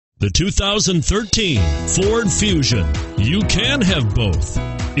The 2013 Ford Fusion. You can have both.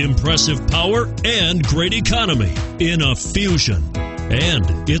 Impressive power and great economy in a Fusion.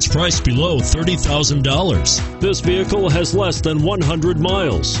 And it's priced below $30,000. This vehicle has less than 100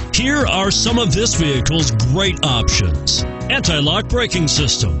 miles. Here are some of this vehicle's great options: anti-lock braking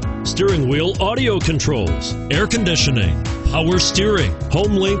system, steering wheel audio controls, air conditioning, power steering,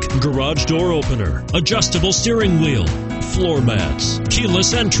 home link garage door opener, adjustable steering wheel, floor mats,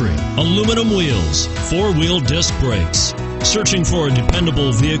 keyless entry, aluminum wheels, four-wheel disc brakes. Searching for a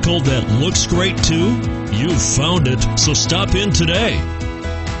dependable vehicle that looks great too? You've found it, so stop in today.